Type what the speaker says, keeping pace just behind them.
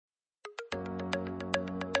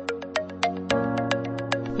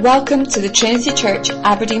Welcome to the Trinity Church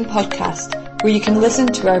Aberdeen podcast, where you can listen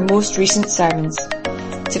to our most recent sermons.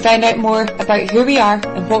 To find out more about who we are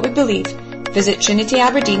and what we believe, visit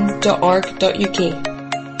trinityaberdeen.org.uk.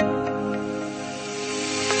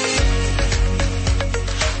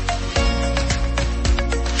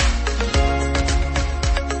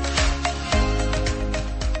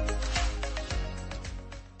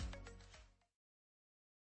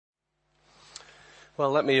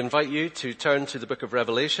 Well, let me invite you to turn to the book of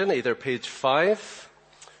Revelation, either page 5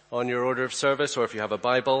 on your order of service, or if you have a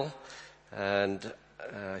Bible. And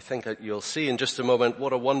I think that you'll see in just a moment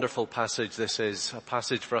what a wonderful passage this is, a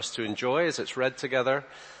passage for us to enjoy as it's read together.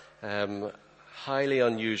 Highly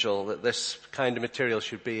unusual that this kind of material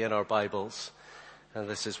should be in our Bibles. And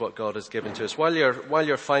this is what God has given to us. While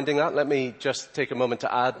you're finding that, let me just take a moment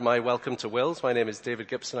to add my welcome to Will's. My name is David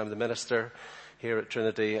Gibson. I'm the minister here at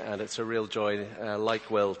Trinity, and it's a real joy, like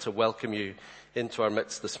Will, to welcome you into our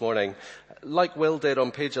midst this morning. Like Will did on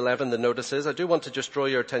page 11, the notices, I do want to just draw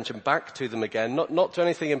your attention back to them again, not to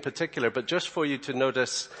anything in particular, but just for you to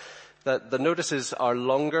notice that the notices are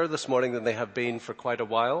longer this morning than they have been for quite a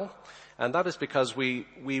while. And that is because we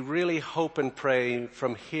really hope and pray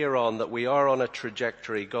from here on that we are on a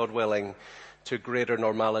trajectory, God willing, to greater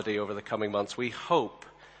normality over the coming months. We hope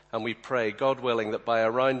and we pray, God willing, that by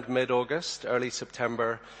around mid-August, early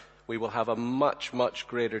September, we will have a much, much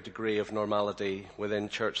greater degree of normality within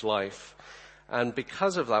church life. And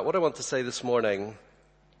because of that, what I want to say this morning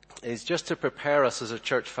is just to prepare us as a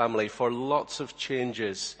church family for lots of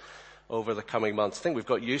changes over the coming months. I think we've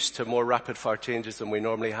got used to more rapid-fire changes than we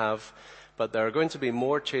normally have, but there are going to be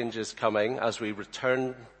more changes coming as we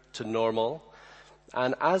return to normal.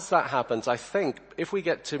 And as that happens, I think if we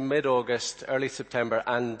get to mid-August, early September,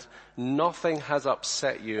 and nothing has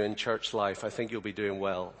upset you in church life, I think you'll be doing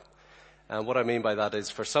well. And what I mean by that is,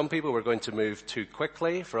 for some people, we're going to move too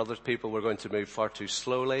quickly. For other people, we're going to move far too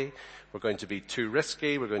slowly. We're going to be too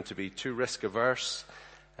risky. We're going to be too risk-averse.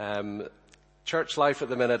 Church life at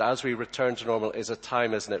the minute, as we return to normal, is a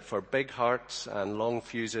time, isn't it, for big hearts and long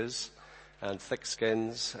fuses and thick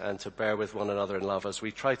skins, and to bear with one another in love as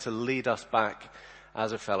we try to lead us back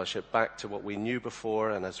as a fellowship, back to what we knew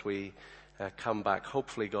before, and as we come back,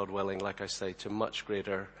 hopefully, God willing, like I say, to much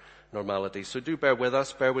greater normality. So do bear with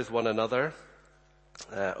us, bear with one another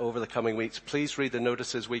over the coming weeks. Please read the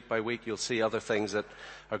notices week by week. You'll see other things that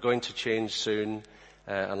are going to change soon,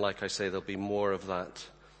 and like I say, there'll be more of that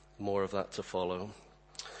to follow.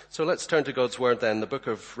 So let's turn to God's Word then, the book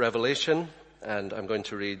of Revelation, and I'm going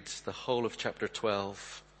to read the whole of chapter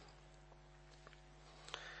 12.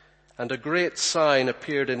 And a great sign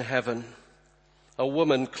appeared in heaven, a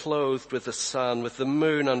woman clothed with the sun, with the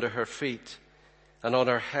moon under her feet, and on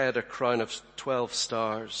her head a crown of 12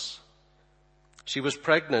 stars. She was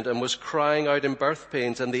pregnant and was crying out in birth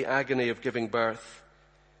pains and the agony of giving birth.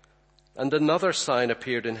 And another sign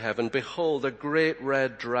appeared in heaven. Behold, a great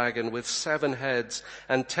red dragon with 7 heads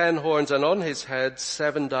and 10 horns, and on his head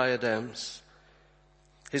 7 diadems.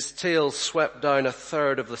 His tail swept down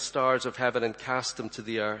 1/3 of the stars of heaven and cast them to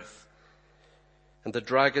the earth. And the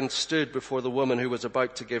dragon stood before the woman who was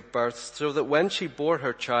about to give birth, so that when she bore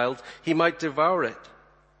her child, he might devour it.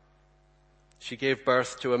 She gave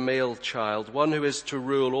birth to a male child, one who is to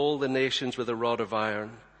rule all the nations with a rod of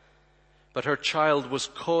iron. But her child was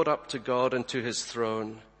caught up to God and to his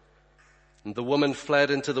throne. And the woman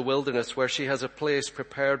fled into the wilderness, where she has a place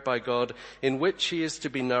prepared by God, in which she is to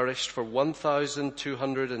be nourished for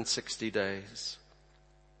 1,260 days.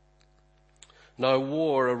 Now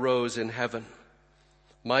war arose in heaven.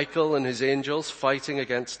 Michael and his angels fighting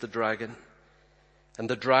against the dragon. And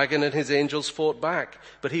the dragon and his angels fought back,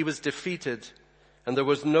 but he was defeated, and there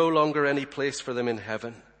was no longer any place for them in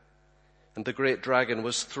heaven. And the great dragon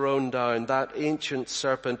was thrown down, that ancient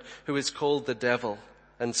serpent who is called the devil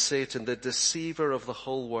and Satan, the deceiver of the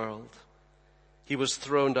whole world. He was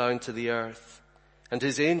thrown down to the earth, and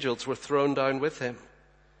his angels were thrown down with him.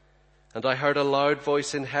 And I heard a loud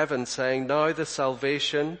voice in heaven saying, Now the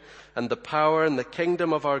salvation and the power and the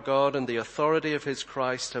kingdom of our God and the authority of his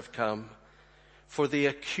Christ have come. For the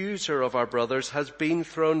accuser of our brothers has been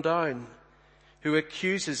thrown down, who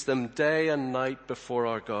accuses them day and night before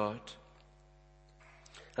our God.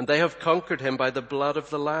 And they have conquered him by the blood of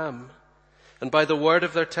the Lamb and by the word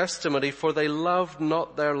of their testimony, for they loved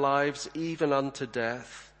not their lives even unto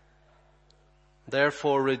death.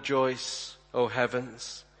 Therefore rejoice, O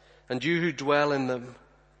heavens, and you who dwell in them.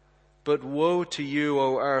 But woe to you,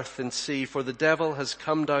 O earth and sea, for the devil has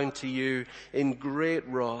come down to you in great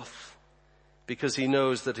wrath, because he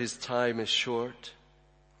knows that his time is short.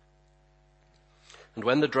 And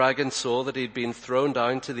when the dragon saw that he had been thrown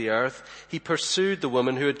down to the earth, he pursued the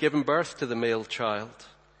woman who had given birth to the male child.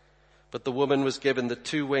 But the woman was given the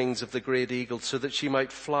 2 wings of the great eagle so that she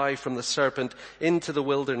might fly from the serpent into the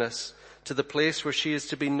wilderness, to the place where she is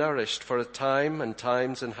to be nourished for a time and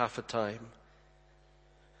times and half a time.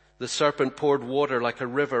 The serpent poured water like a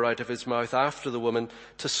river out of his mouth after the woman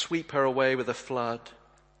to sweep her away with a flood.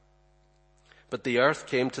 But the earth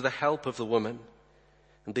came to the help of the woman,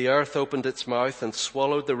 and the earth opened its mouth and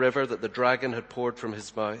swallowed the river that the dragon had poured from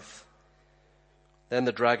his mouth. Then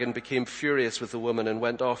the dragon became furious with the woman and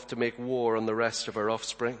went off to make war on the rest of her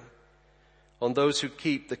offspring, on those who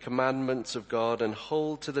keep the commandments of God and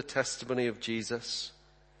hold to the testimony of Jesus.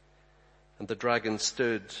 And the dragon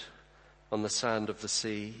stood on the sand of the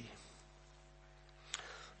sea.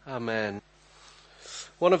 Amen.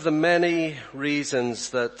 One of the many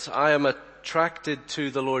reasons that I am attracted to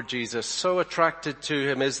the Lord Jesus, so attracted to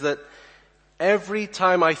him, is that every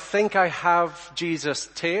time I think I have Jesus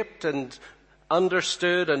taped and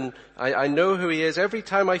understood and I know who he is, every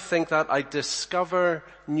time I think that, I discover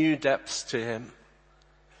new depths to him.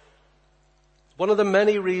 One of the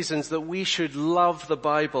many reasons that we should love the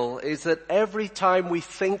Bible is that every time we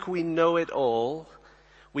think we know it all,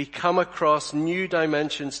 we come across new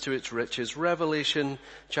dimensions to its riches. Revelation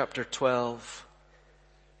chapter 12.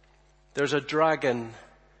 There's a dragon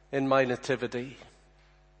in my nativity,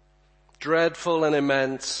 dreadful and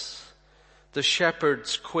immense. The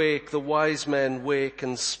shepherds quake, the wise men wake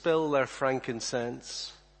and spill their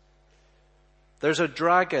frankincense. There's a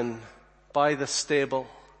dragon by the stable.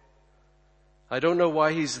 I don't know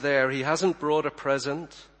why he's there. He hasn't brought a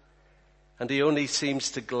present, and he only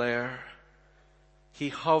seems to glare. He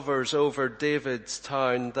hovers over David's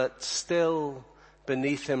town that still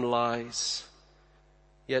beneath him lies.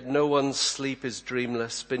 Yet no one's sleep is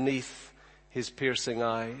dreamless beneath his piercing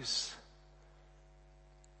eyes.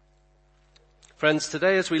 Friends,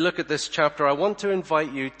 today as we look at this chapter, I want to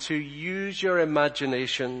invite you to use your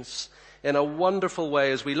imaginations in a wonderful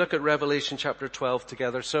way as we look at Revelation chapter 12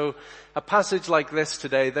 together. So a passage like this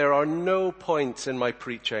today, there are no points in my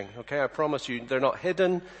preaching. Okay, I promise you, they're not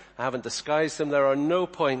hidden. I haven't disguised them. There are no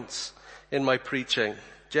points in my preaching.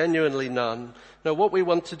 Genuinely none. Now what we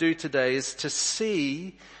want to do today is to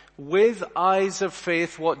see with eyes of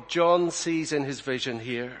faith what John sees in his vision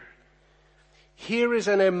here. Here is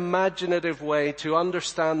an imaginative way to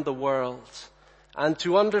understand the world and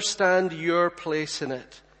to understand your place in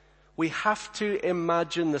it. We have to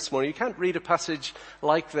imagine this morning. You can't read a passage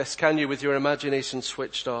like this, can you, with your imagination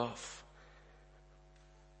switched off?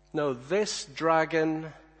 No, this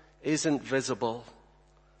dragon isn't visible.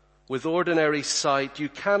 With ordinary sight, you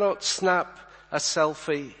cannot snap a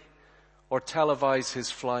selfie or televise his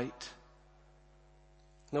flight.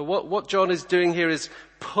 Now, what John is doing here is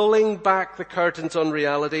pulling back the curtains on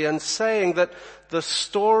reality and saying that the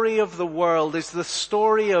story of the world is the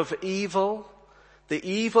story of evil, the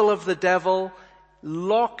evil of the devil,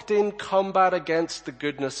 locked in combat against the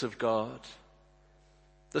goodness of God.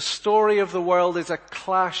 The story of the world is a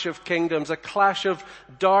clash of kingdoms, a clash of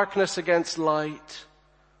darkness against light.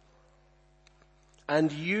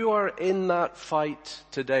 And you are in that fight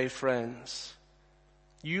today, friends.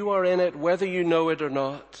 You are in it whether you know it or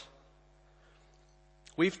not.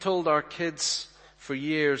 We've told our kids for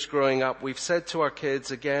years growing up, we've said to our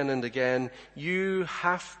kids again and again, you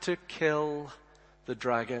have to kill the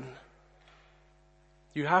dragon.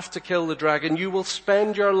 You have to kill the dragon. You will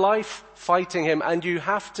spend your life fighting him, and you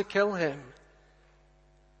have to kill him.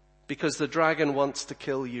 Because the dragon wants to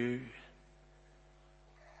kill you.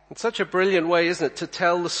 It's such a brilliant way, isn't it, to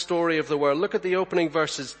tell the story of the world. Look at the opening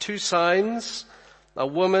verses. 2 signs, a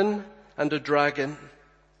woman and a dragon.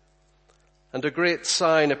 And a great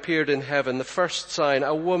sign appeared in heaven. The first sign,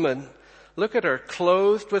 a woman. Look at her,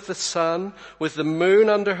 clothed with the sun, with the moon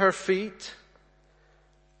under her feet,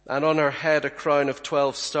 and on her head a crown of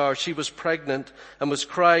 12 stars. She was pregnant and was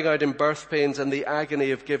crying out in birth pains and the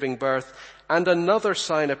agony of giving birth. And another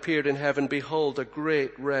sign appeared in heaven. Behold, a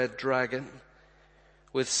great red dragon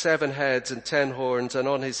with 7 heads and 10 horns, and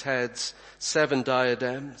on his heads 7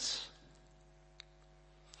 diadems.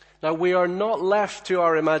 Now, we are not left to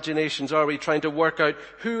our imaginations, are we, trying to work out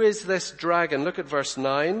who is this dragon? Look at verse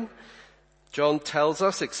 9. John tells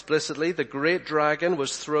us explicitly the great dragon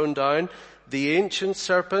was thrown down, the ancient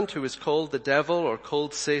serpent who is called the devil or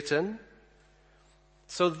called Satan.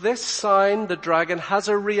 So this sign, the dragon, has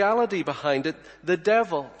a reality behind it. The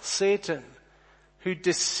devil, Satan, who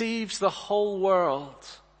deceives the whole world.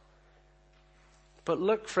 But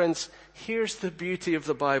look, friends, here's the beauty of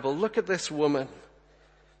the Bible. Look at this woman.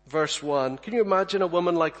 Verse 1. Can you imagine a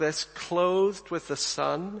woman like this, clothed with the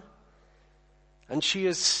sun And she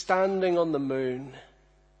is standing on the moon.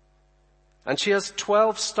 And she has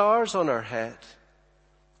 12 stars on her head.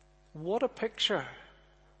 What a picture.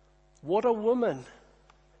 What a woman.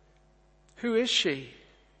 Who is she?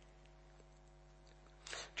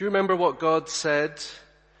 Do you remember what God said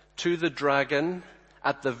to the dragon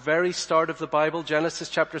at the very start of the Bible, Genesis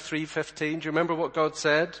chapter 3:15? Do you remember what God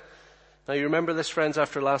said? Now you remember this, friends,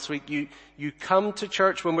 after last week. You come to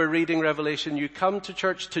church when we're reading Revelation. You come to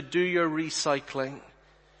church to do your recycling.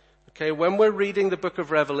 Okay, when we're reading the book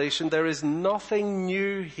of Revelation, there is nothing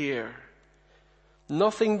new here.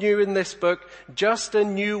 Nothing new in this book, just a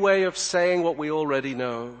new way of saying what we already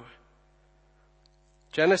know.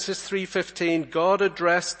 Genesis 3:15, God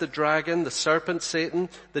addressed the dragon, the serpent, Satan,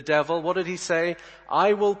 the devil. What did he say?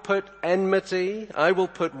 I will put enmity, I will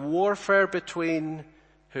put warfare between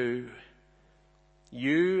who?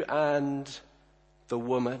 You and the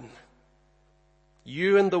woman.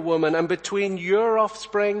 You and the woman, and between your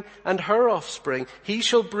offspring and her offspring. He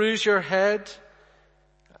shall bruise your head,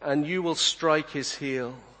 and you will strike his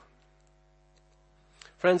heel.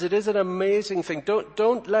 Friends, it is an amazing thing.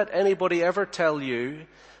 Don't let anybody ever tell you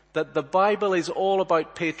that the Bible is all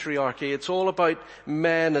about patriarchy. It's all about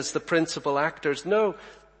men as the principal actors. No,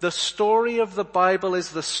 the story of the Bible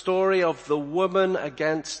is the story of the woman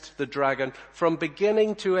against the dragon, from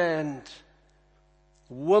beginning to end.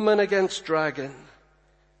 Woman against dragon.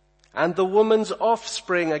 And the woman's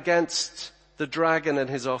offspring against the dragon and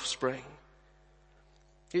his offspring.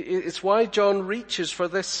 It's why John reaches for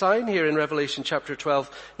this sign here in Revelation chapter 12.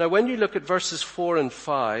 Now when you look at verses 4 and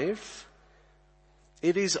 5,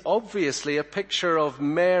 it is obviously a picture of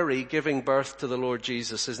Mary giving birth to the Lord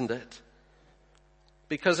Jesus, isn't it?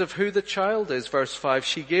 Because of who the child is, verse 5.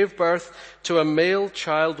 She gave birth to a male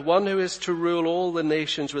child, one who is to rule all the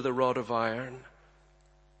nations with a rod of iron.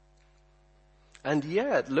 And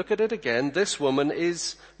yet, look at it again, this woman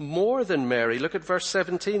is more than Mary. Look at verse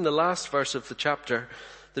 17, the last verse of the chapter.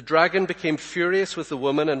 The dragon became furious with the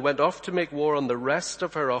woman and went off to make war on the rest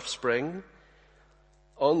of her offspring,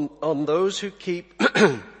 on those who keep,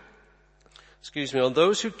 on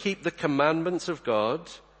those who keep the commandments of God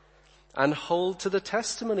and hold to the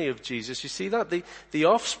testimony of Jesus. You see that? The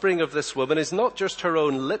offspring of this woman is not just her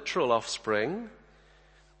own literal offspring.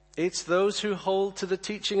 It's those who hold to the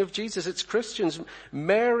teaching of Jesus. It's Christians.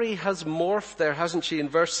 Mary has morphed there, hasn't she, in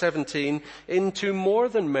verse 17, into more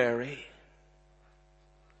than Mary.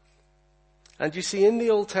 And you see in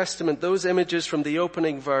the Old Testament, those images from the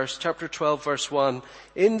opening verse, chapter 12, verse 1,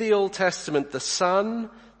 in the Old Testament, the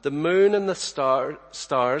sun, the moon, and the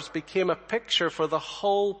stars became a picture for the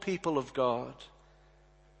whole people of God.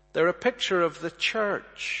 They're a picture of the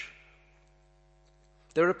church.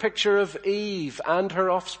 They're a picture of Eve and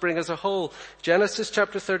her offspring as a whole. Genesis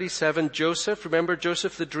chapter 37, Joseph, remember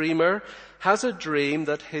Joseph the dreamer, has a dream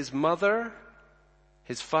that his mother,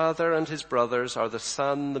 his father, and his brothers are the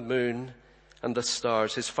sun, the moon, and the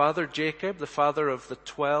stars. His father Jacob, the father of the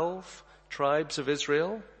 12 tribes of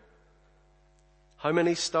Israel. How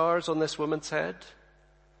many stars on this woman's head?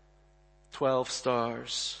 12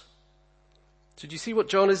 stars. Did you see what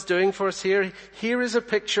John is doing for us here? Here is a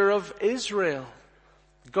picture of Israel.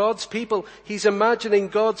 God's people. He's imagining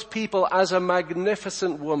God's people as a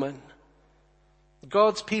magnificent woman.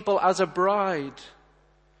 God's people as a bride.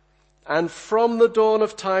 And from the dawn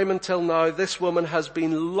of time until now, this woman has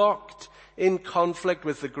been locked in conflict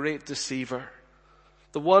with the great deceiver,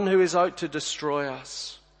 the one who is out to destroy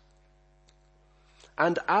us.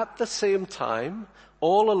 And at the same time,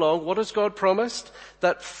 all along, what has God promised?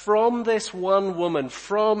 That from this one woman,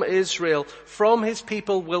 from Israel, from his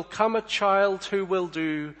people will come a child who will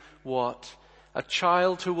do what? A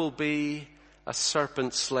child who will be a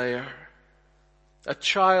serpent slayer. A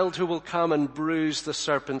child who will come and bruise the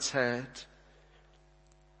serpent's head.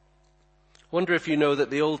 Wonder if you know that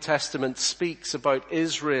the Old Testament speaks about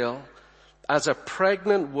Israel as a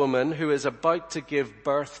pregnant woman who is about to give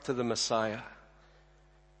birth to the Messiah.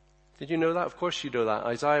 Did you know that? Of course you know that.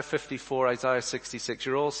 Isaiah 54, Isaiah 66.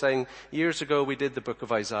 You're all saying, years ago we did the book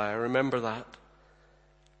of Isaiah. Remember that.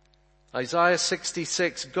 Isaiah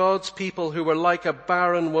 66, God's people who were like a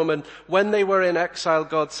barren woman. When they were in exile,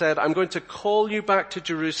 God said, I'm going to call you back to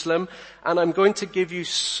Jerusalem and I'm going to give you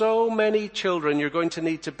so many children, you're going to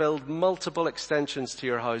need to build multiple extensions to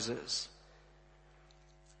your houses.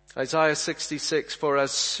 Isaiah 66, for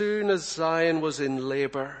as soon as Zion was in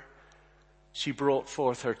labor, she brought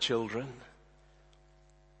forth her children.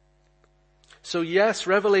 So yes,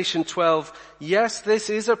 Revelation 12, yes, this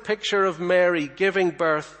is a picture of Mary giving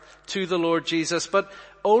birth to the Lord Jesus, but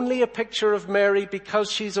only a picture of Mary because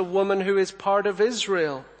she's a woman who is part of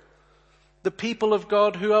Israel. The people of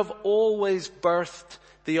God who have always birthed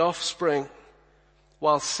the offspring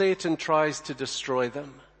while Satan tries to destroy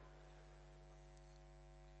them.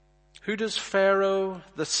 Who does Pharaoh,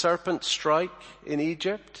 the serpent, strike in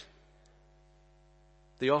Egypt?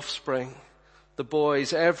 The offspring, the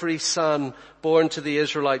boys, every son born to the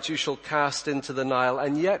Israelites you shall cast into the Nile.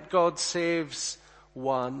 And yet God saves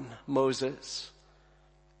one, Moses.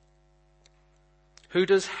 Who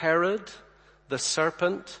does Herod, the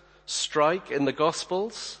serpent, strike in the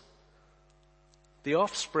Gospels? The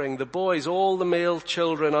offspring, the boys, all the male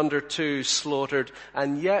children under 2 slaughtered.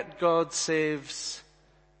 And yet God saves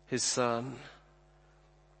his son.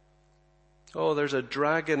 Oh, there's a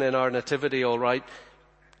dragon in our nativity, all right,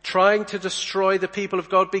 trying to destroy the people of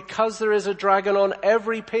God, because there is a dragon on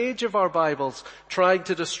every page of our Bibles trying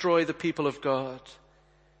to destroy the people of God,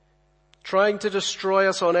 trying to destroy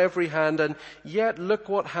us on every hand. And yet look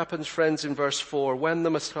what happens, friends, in verse 4, when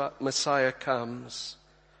the Messiah comes.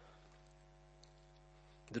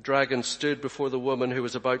 The dragon stood before the woman who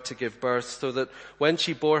was about to give birth, so that when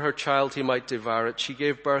she bore her child he might devour it. She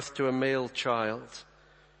gave birth to a male child,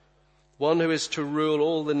 one who is to rule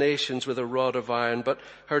all the nations with a rod of iron. But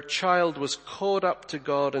her child was caught up to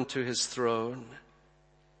God and to his throne.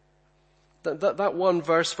 That one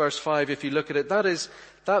verse, verse 5, if you look at it,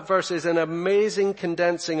 that verse is an amazing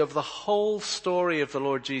condensing of the whole story of the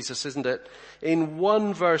Lord Jesus, isn't it? In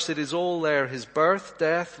one verse it is all there: his birth,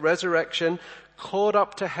 death, resurrection, caught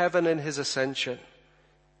up to heaven in his ascension.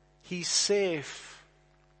 He's safe.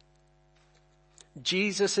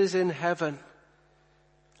 Jesus is in heaven.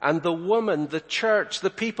 And the woman, the church, the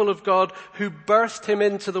people of God who birthed him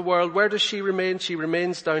into the world, where does she remain? She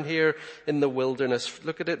remains down here in the wilderness.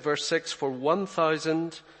 Look at it, verse 6, for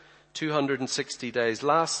 1,260 days.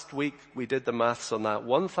 Last week we did the maths on that.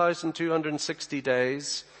 1,260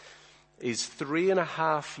 days is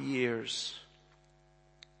 3.5 years.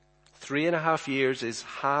 3.5 years is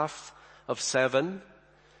half of 7.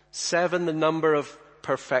 7, the number of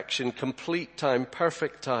perfection, complete time,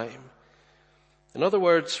 perfect time. In other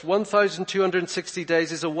words, 1,260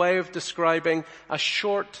 days is a way of describing a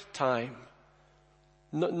short time.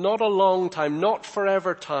 Not a long time, not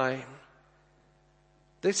forever time.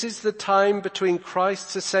 This is the time between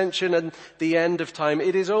Christ's ascension and the end of time.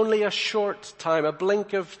 It is only a short time, a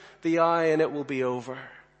blink of the eye, and it will be over.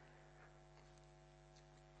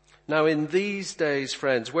 Now in these days,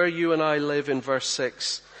 friends, where you and I live in verse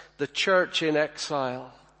 6, the church in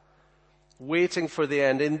exile, waiting for the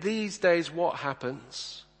end. In these days, what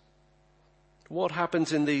happens? What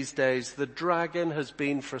happens in these days? The dragon has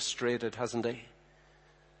been frustrated, hasn't he?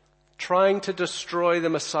 Trying to destroy the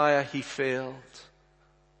Messiah, he failed.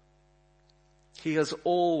 He has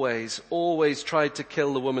always tried to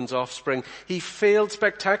kill the woman's offspring. He failed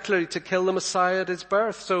spectacularly to kill the Messiah at his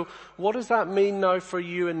birth. So what does that mean now for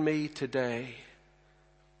you and me today?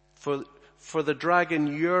 For the dragon,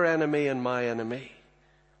 your enemy and my enemy.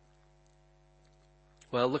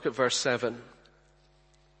 Well, look at verse 7.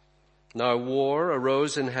 Now war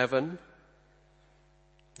arose in heaven.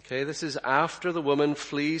 Okay, this is after the woman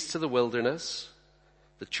flees to the wilderness.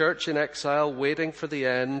 The church in exile, waiting for the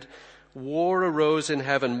end. War arose in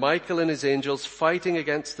heaven. Michael and his angels fighting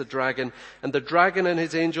against the dragon. And the dragon and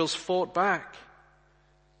his angels fought back.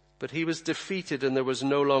 But he was defeated, and there was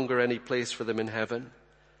no longer any place for them in heaven.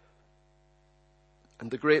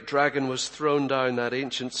 And the great dragon was thrown down, that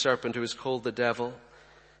ancient serpent who is called the devil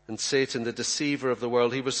and Satan, the deceiver of the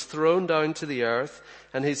world. He was thrown down to the earth,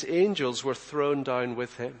 and his angels were thrown down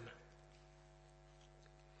with him.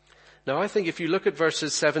 Now I think if you look at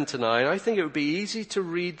verses 7 to 9, I think it would be easy to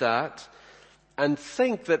read that and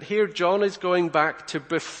think that here John is going back to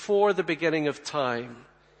before the beginning of time.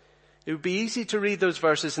 It would be easy to read those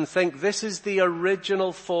verses and think this is the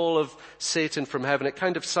original fall of Satan from heaven. It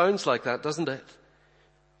kind of sounds like that, doesn't it?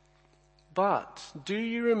 But do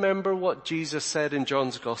you remember what Jesus said in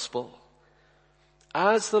John's Gospel?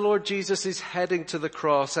 As the Lord Jesus is heading to the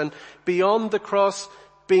cross, and beyond the cross,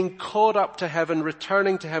 being caught up to heaven,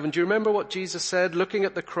 returning to heaven, do you remember what Jesus said? Looking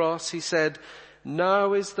at the cross, he said,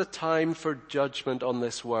 now is the time for judgment on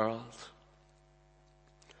this world.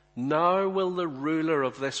 Now will the ruler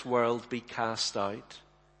of this world be cast out.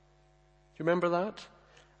 Do you remember that?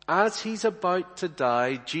 As he's about to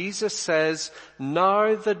die, Jesus says,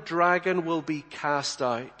 now the dragon will be cast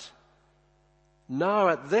out. Now,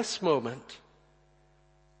 at this moment.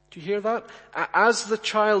 Do you hear that? As the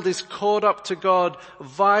child is caught up to God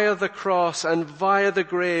via the cross and via the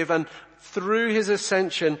grave and through his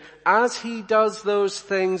ascension, as he does those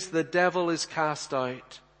things, the devil is cast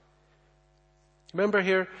out. Remember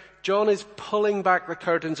here, John is pulling back the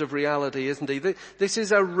curtains of reality, isn't he? This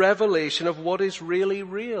is a revelation of what is really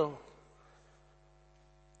real.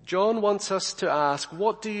 John wants us to ask,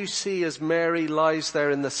 what do you see as Mary lies there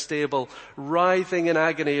in the stable, writhing in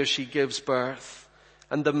agony as she gives birth,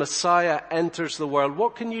 and the Messiah enters the world?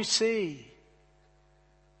 What can you see?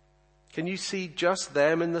 Can you see just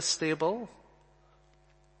them in the stable?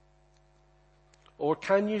 Or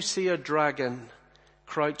can you see a dragon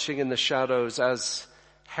crouching in the shadows as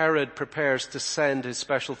Herod prepares to send his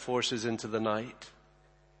special forces into the night?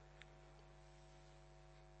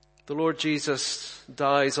 The Lord Jesus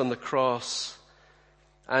dies on the cross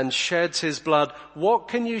and sheds his blood. What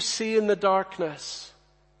can you see in the darkness?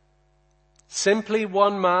 Simply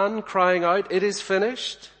one man crying out, "It is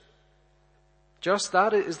finished"? Just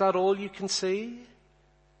that? Is that all you can see?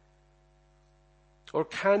 Or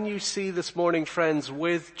can you see this morning, friends,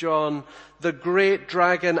 with John, the great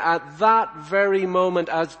dragon at that very moment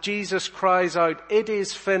as Jesus cries out, "It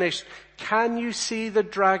is finished"? Can you see the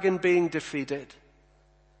dragon being defeated?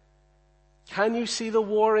 Can you see the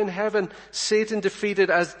war in heaven, Satan defeated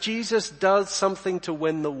as Jesus does something to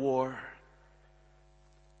win the war?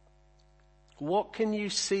 What can you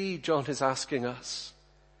see, John is asking us.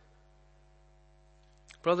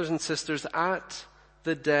 Brothers and sisters, at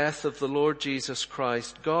the death of the Lord Jesus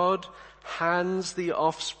Christ, God hands the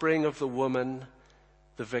offspring of the woman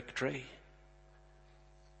the victory.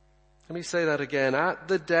 Let me say that again. At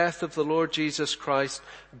the death of the Lord Jesus Christ,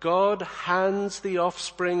 God hands the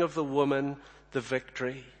offspring of the woman the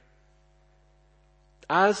victory.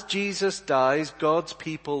 As Jesus dies, God's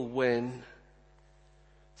people win.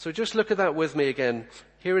 So just look at that with me again.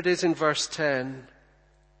 Here it is in verse 10.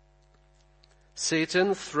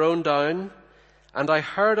 Satan thrown down, and I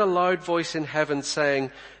heard a loud voice in heaven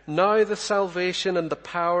saying, "Now the salvation and the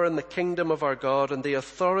power and the kingdom of our God and the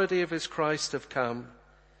authority of his Christ have come.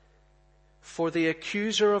 For the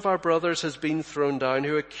accuser of our brothers has been thrown down,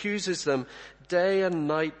 who accuses them day and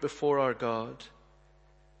night before our God.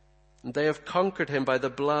 And they have conquered him by the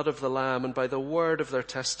blood of the Lamb and by the word of their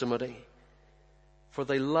testimony. For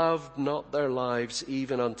they loved not their lives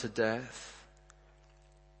even unto death."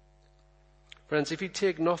 Friends, if you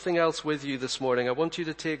take nothing else with you this morning, I want you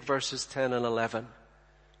to take verses 10 and 11.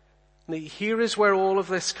 Here is where all of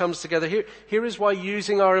this comes together. Here is why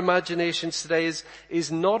using our imaginations today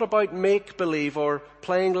is not about make-believe or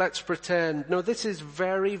playing let's pretend. No, this is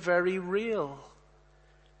very, very real.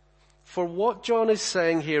 For what John is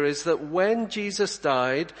saying here is that when Jesus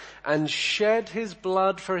died and shed his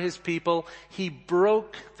blood for his people, he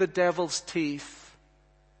broke the devil's teeth,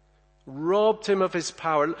 robbed him of his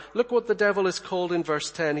power. Look what the devil is called in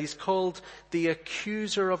verse 10. He's called the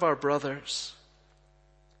accuser of our brothers.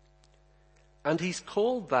 And he's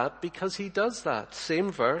called that because he does that.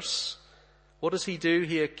 Same verse. What does he do?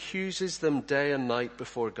 He accuses them day and night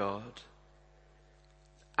before God.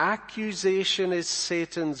 Accusation is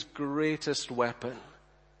Satan's greatest weapon.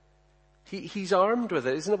 He's armed with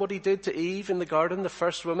it. Isn't it what he did to Eve in the garden, the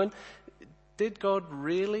first woman? Did God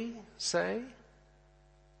really say?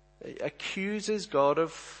 He accuses God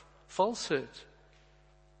of falsehood.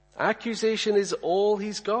 Accusation is all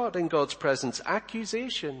he's got in God's presence.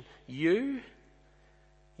 Accusation. You're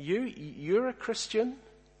a Christian?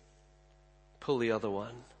 Pull the other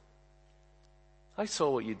one. I saw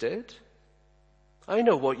what you did. I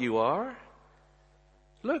know what you are.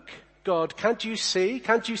 Look, God, can't you see?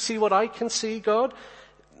 Can't you see what I can see, God?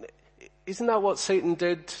 Isn't that what Satan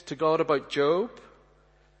did to God about Job?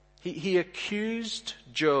 He accused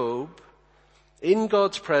Job in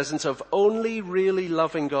God's presence of only really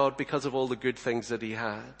loving God because of all the good things that he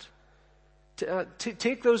had.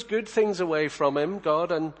 Take those good things away from him,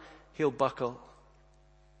 God, and he'll buckle.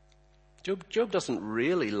 Job doesn't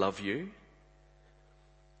really love you.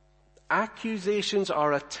 Accusations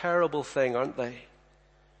are a terrible thing, aren't they?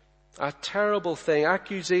 A terrible thing.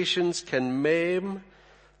 Accusations can maim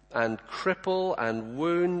and cripple and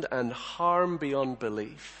wound and harm beyond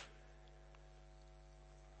belief.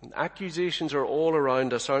 And accusations are all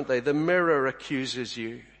around us, aren't they? The mirror accuses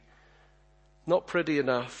you. Not pretty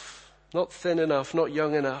enough, not thin enough, not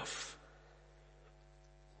young enough.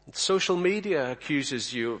 And social media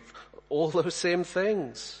accuses you of all those same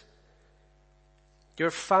things. Your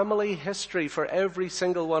family history for every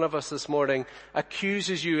single one of us this morning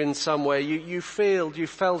accuses you in some way. You failed, you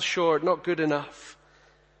fell short, not good enough.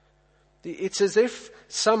 It's as if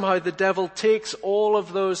somehow the devil takes all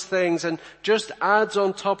of those things and just adds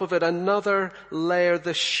on top of it another layer,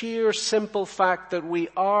 the sheer simple fact that we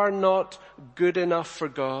are not good enough for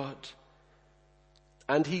God.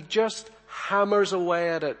 And he just hammers away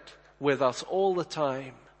at it with us all the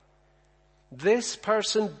time. This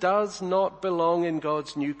person does not belong in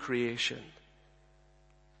God's new creation.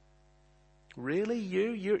 Really?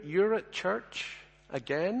 You're at church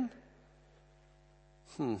again?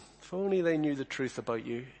 If only they knew the truth about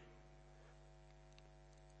you.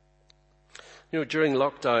 During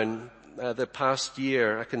lockdown, the past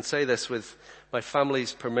year, I can say this with my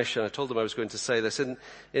family's permission. I told them I was going to say this. In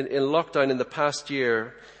lockdown in the past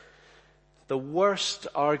year, the worst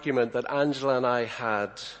argument that Angela and I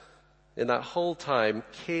had in that whole time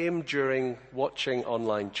came during watching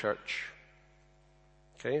online church.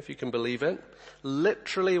 Okay, if you can believe it.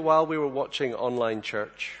 Literally while we were watching online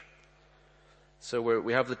church. So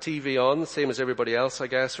we have the TV on, same as everybody else, I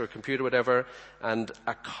guess, or a computer, whatever, and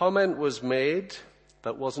a comment was made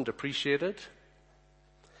that wasn't appreciated,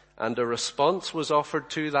 and a response was offered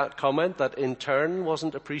to that comment that in turn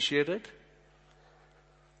wasn't appreciated,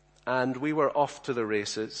 and we were off to the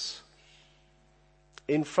races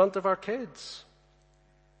in front of our kids.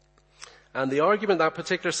 And the argument that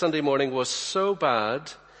particular Sunday morning was so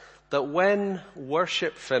bad that when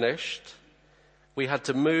worship finished, we had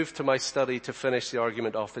to move to my study to finish the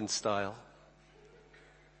argument off in style.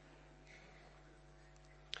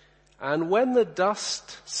 And when the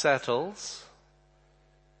dust settles,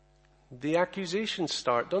 the accusations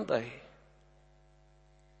start, don't they?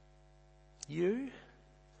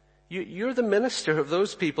 You're the minister of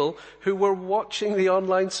those people who were watching the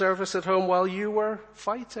online service at home while you were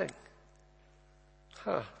fighting.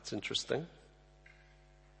 It's interesting.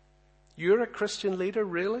 You're a Christian leader,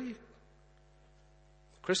 really?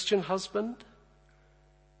 Christian husband?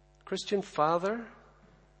 Christian father?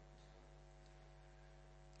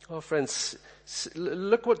 Oh, friends,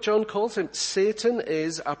 look what John calls him. Satan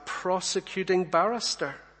is a prosecuting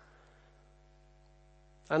barrister.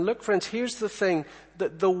 And look, friends, here's the thing.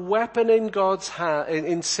 That the weapon in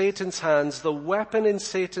in Satan's hands, the weapon in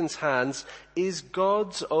Satan's hands is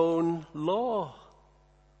God's own law.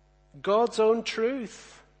 God's own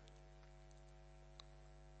truth.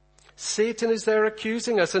 Satan is there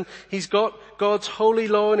accusing us, and he's got God's holy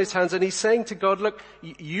law in his hands, and he's saying to God, look,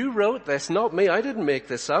 you wrote this, not me. I didn't make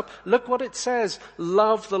this up. Look what it says.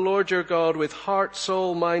 Love the Lord your God with heart,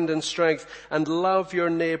 soul, mind, and strength, and love your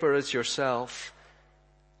neighbor as yourself.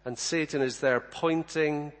 And Satan is there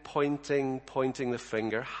pointing the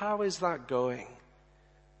finger. How is that going?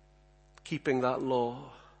 Keeping that law.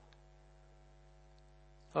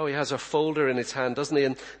 Oh, he has a folder in his hand, doesn't he?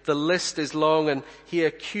 And the list is long, and he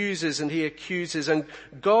accuses. And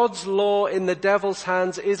God's law in the devil's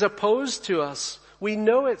hands is opposed to us. We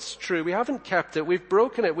know it's true. We haven't kept it. We've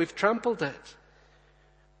broken it. We've trampled it.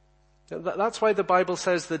 That's why the Bible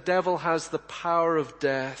says the devil has the power of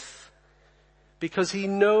death. Because he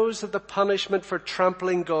knows that the punishment for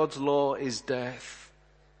trampling God's law is death.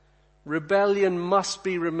 Rebellion must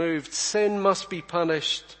be removed. Sin must be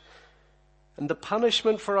punished. And the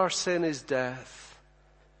punishment for our sin is death.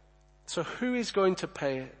 So who is going to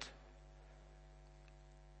pay it?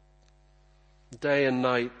 Day and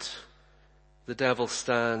night, the devil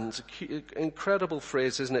stands. Incredible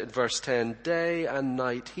phrase, isn't it, in verse 10? Day and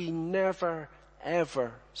night. He never,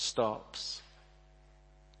 ever stops.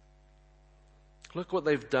 Look what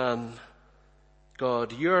they've done,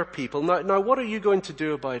 God, your people. Now what are you going to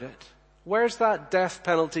do about it? Where's that death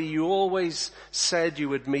penalty you always said you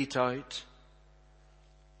would mete out?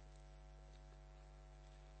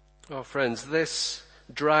 Oh, friends, this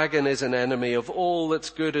dragon is an enemy of all that's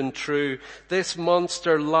good and true. This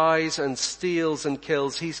monster lies and steals and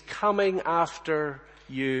kills. He's coming after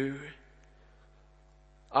you.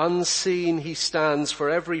 Unseen, he stands for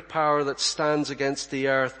every power that stands against the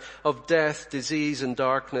earth of death, disease, and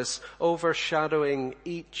darkness, overshadowing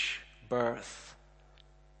each birth.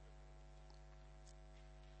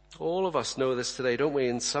 All of us know this today, don't we,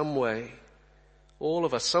 in some way? All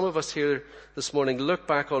of us, some of us here this morning look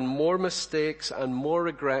back on more mistakes and more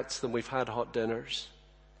regrets than we've had hot dinners.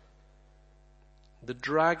 The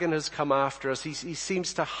dragon has come after us. He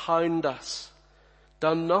seems to hound us,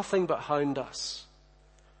 done nothing but hound us.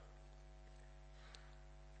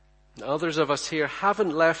 Others of us here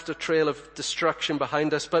haven't left a trail of destruction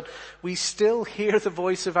behind us, but we still hear the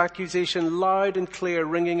voice of accusation loud and clear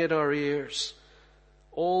ringing in our ears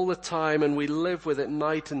all the time, and we live with it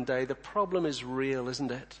night and day. The problem is real,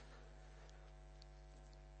 isn't it?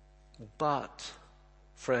 But,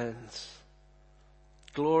 friends,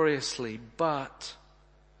 gloriously, but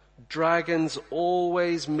dragons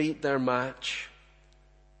always meet their match.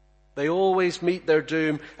 They always meet their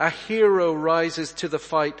doom. A hero rises to the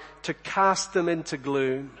fight to cast them into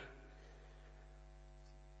gloom.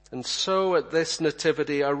 And so at this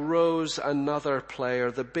nativity arose another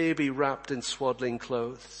player, the baby wrapped in swaddling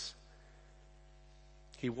clothes.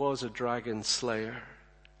 He was a dragon slayer.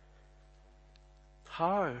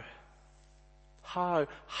 How?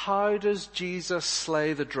 How does Jesus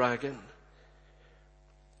slay the dragon?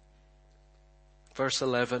 Verse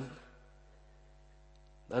 11.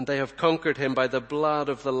 And they have conquered him by the blood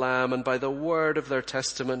of the Lamb and by the word of their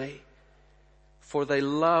testimony. For they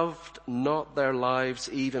loved not their lives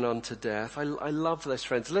even unto death. I love this,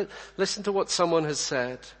 friends. Listen to what someone has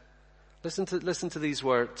said. Listen to these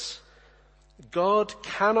words. God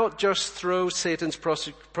cannot just throw Satan's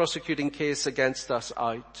prosecuting case against us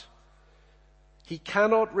out. He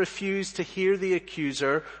cannot refuse to hear the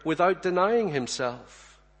accuser without denying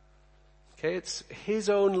himself. Okay, it's his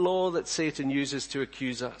own law that Satan uses to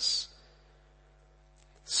accuse us.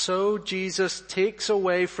 So Jesus takes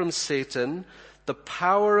away from Satan the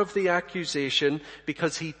power of the accusation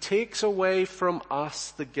because he takes away from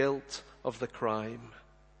us the guilt of the crime.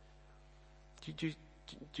 Do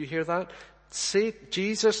you hear that?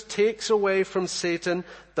 Jesus takes away from Satan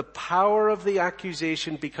the power of the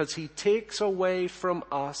accusation because he takes away from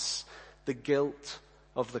us the guilt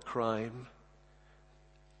of the crime.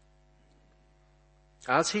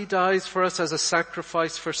 As he dies for us as a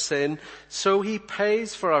sacrifice for sin, so he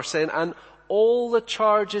pays for our sin, and all the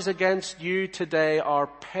charges against you today are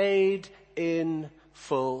paid in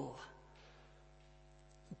full.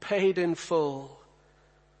 Paid in full.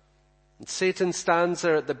 And Satan stands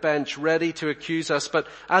there at the bench ready to accuse us, but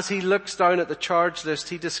as he looks down at the charge list,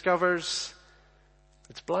 he discovers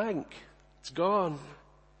it's blank. It's gone.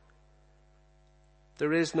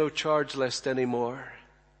 There is no charge list anymore.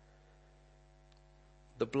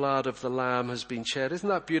 The blood of the Lamb has been shed. Isn't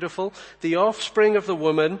that beautiful? The offspring of the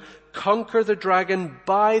woman conquer the dragon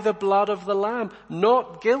by the blood of the Lamb.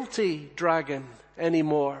 Not guilty dragon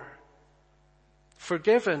anymore.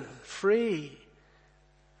 Forgiven, free.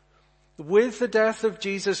 With the death of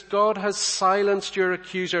Jesus, God has silenced your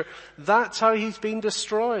accuser. That's how he's been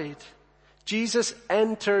destroyed. Jesus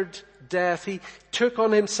entered death. He took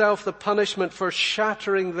on himself the punishment for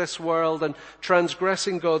shattering this world and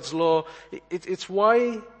transgressing God's law. It's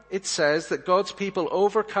why it says that God's people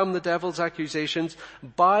overcome the devil's accusations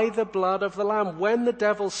by the blood of the Lamb. When the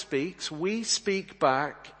devil speaks, we speak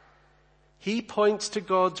back. He points to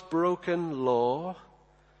God's broken law,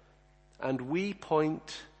 and we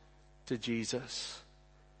point to Jesus.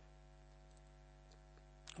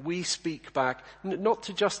 We speak back, not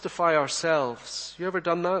to justify ourselves. You ever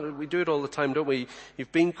done that? We do it all the time, don't we?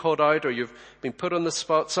 You've been caught out or you've been put on the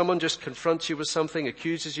spot. Someone just confronts you with something,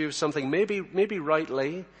 accuses you of something, maybe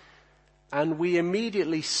rightly, and we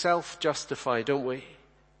immediately self-justify, don't we?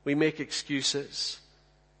 We make excuses.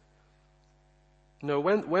 No,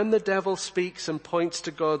 when the devil speaks and points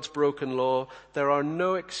to God's broken law, there are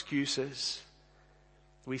no excuses.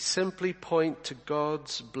 We simply point to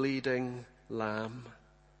God's bleeding Lamb.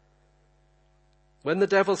 When the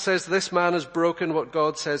devil says this man has broken what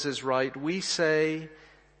God says is right, we say,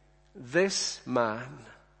 this man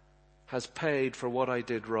has paid for what I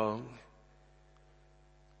did wrong.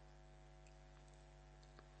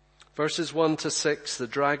 Verses 1 to 6, the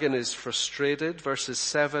dragon is frustrated. Verses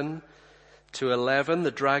 7 to 11,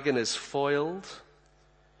 the dragon is foiled.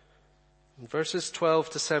 In verses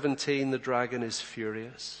 12 to 17, the dragon is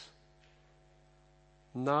furious.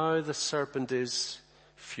 Now the serpent is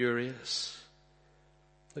furious.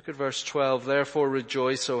 Look at verse 12. Therefore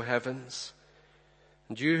rejoice, O heavens,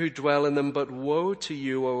 and you who dwell in them, but woe to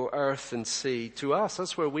you, O earth and sea. To us,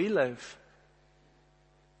 that's where we live.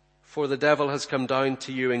 For the devil has come down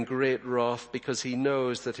to you in great wrath, because he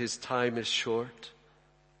knows that his time is short.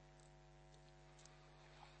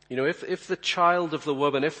 You know, if the child of the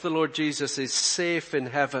woman, if the Lord Jesus is safe in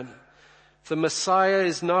heaven, if the Messiah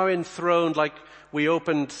is now enthroned like we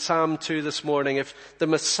opened Psalm 2 this morning, if the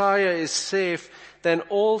Messiah is safe, then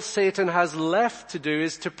all Satan has left to do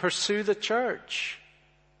is to pursue the church.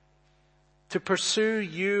 To pursue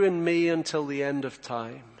you and me until the end of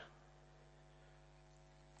time.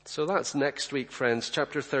 So that's next week, friends,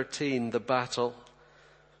 chapter 13, the battle.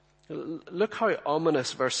 Look how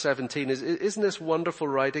ominous verse 17 is. Isn't this wonderful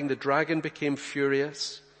writing? The dragon became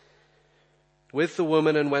furious with the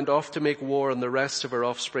woman and went off to make war on the rest of her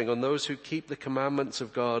offspring, on those who keep the commandments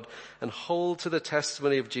of God and hold to the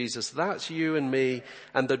testimony of Jesus. That's you and me.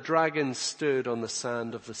 And the dragon stood on the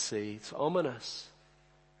sand of the sea. It's ominous.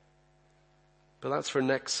 But that's for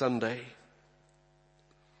next Sunday.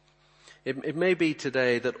 It may be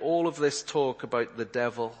today that all of this talk about the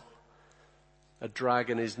devil, a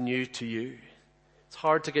dragon, is new to you. It's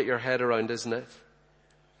hard to get your head around, isn't it?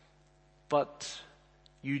 But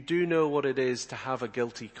you do know what it is to have a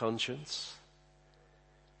guilty conscience.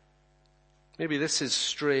 Maybe this is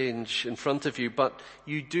strange in front of you, but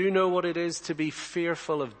you do know what it is to be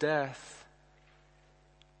fearful of death.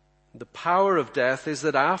 The power of death is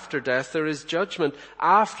that after death there is judgment.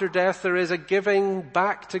 After death there is a giving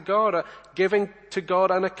back to God, a giving to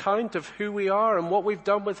God an account of who we are and what we've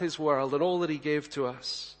done with His world and all that He gave to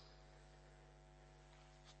us.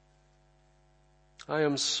 I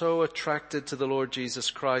am so attracted to the Lord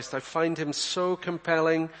Jesus Christ. I find Him so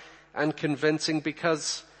compelling and convincing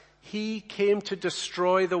because He came to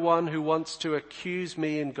destroy the one who wants to accuse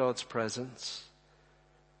me in God's presence.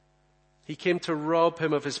 He came to rob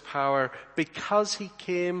Him of His power because He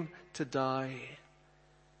came to die.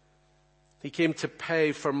 He came to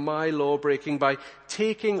pay for my law-breaking by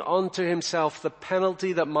taking onto Himself the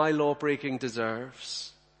penalty that my law-breaking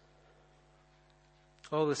deserves.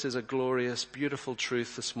 Oh, this is a glorious, beautiful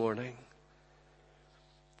truth this morning.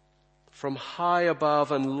 From high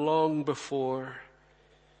above and long before,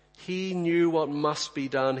 He knew what must be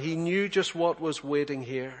done. He knew just what was waiting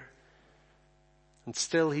here. And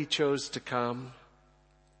still He chose to come.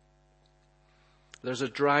 There's a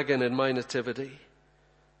dragon in my nativity,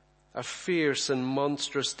 a fierce and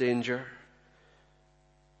monstrous danger,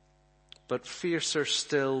 but fiercer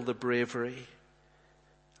still the bravery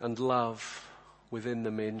and love within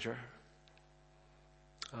the manger.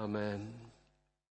 Amen.